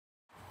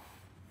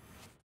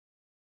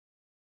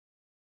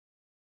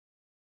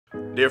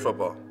Dear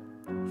football,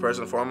 first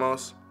and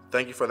foremost,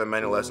 thank you for the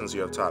many lessons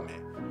you have taught me.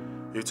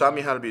 You've taught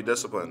me how to be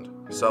disciplined,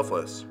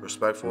 selfless,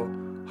 respectful,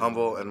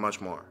 humble, and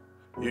much more.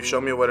 You've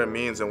shown me what it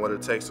means and what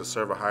it takes to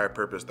serve a higher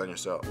purpose than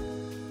yourself.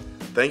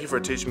 Thank you for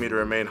teaching me to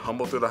remain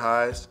humble through the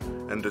highs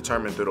and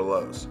determined through the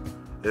lows.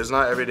 It is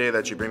not every day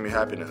that you bring me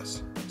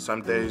happiness.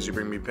 Some days you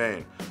bring me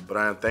pain, but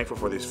I am thankful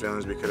for these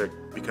feelings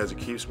because it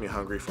keeps me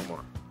hungry for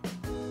more.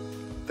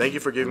 Thank you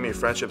for giving me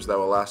friendships that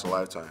will last a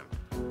lifetime.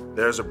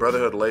 There is a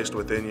brotherhood laced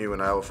within you,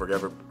 and I will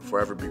forever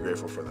be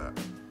grateful for that.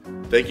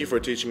 Thank you for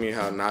teaching me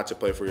how not to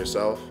play for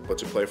yourself, but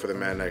to play for the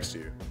man next to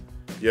you.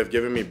 You have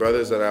given me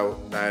brothers that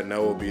I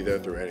know will be there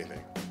through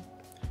anything.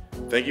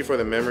 Thank you for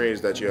the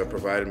memories that you have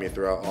provided me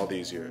throughout all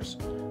these years.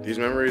 These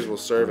memories will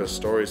serve as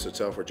stories to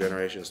tell for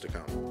generations to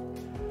come.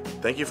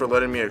 Thank you for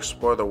letting me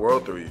explore the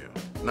world through you.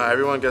 Not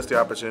everyone gets the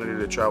opportunity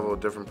to travel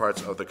to different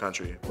parts of the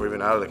country, or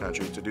even out of the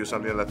country, to do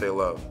something that they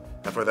love,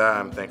 and for that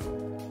I'm thankful.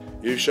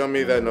 You've shown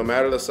me that no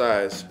matter the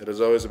size, it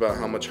is always about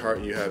how much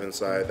heart you have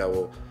inside that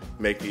will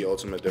make the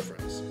ultimate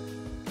difference.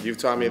 You've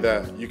taught me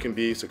that you can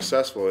be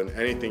successful in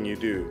anything you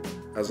do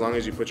as long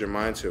as you put your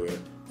mind to it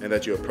and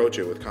that you approach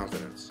it with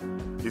confidence.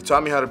 You've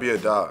taught me how to be a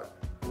dog,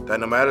 that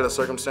no matter the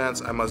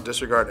circumstance, I must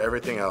disregard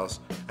everything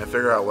else and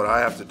figure out what I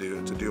have to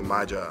do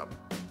my job.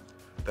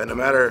 That no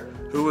matter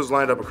who is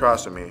lined up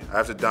across from me, I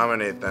have to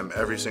dominate them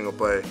every single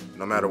play,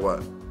 no matter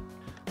what.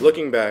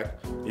 Looking back,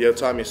 you have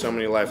taught me so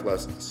many life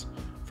lessons,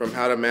 from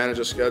how to manage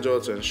a schedule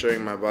to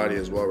ensuring my body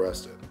is well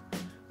rested.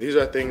 These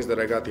are things that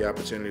I got the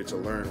opportunity to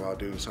learn while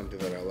doing something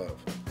that I love.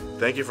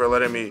 Thank you for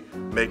letting me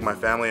make my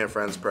family and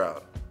friends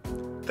proud.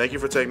 Thank you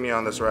for taking me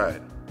on this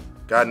ride.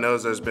 God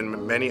knows there's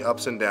been many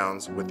ups and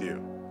downs with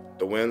you.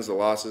 The wins, the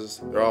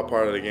losses, they're all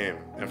part of the game,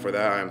 and for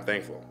that I am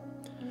thankful.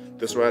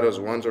 This ride was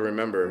one to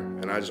remember,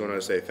 and I just wanted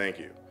to say thank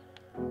you.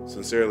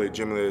 Sincerely,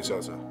 Jimmy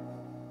Leatiota.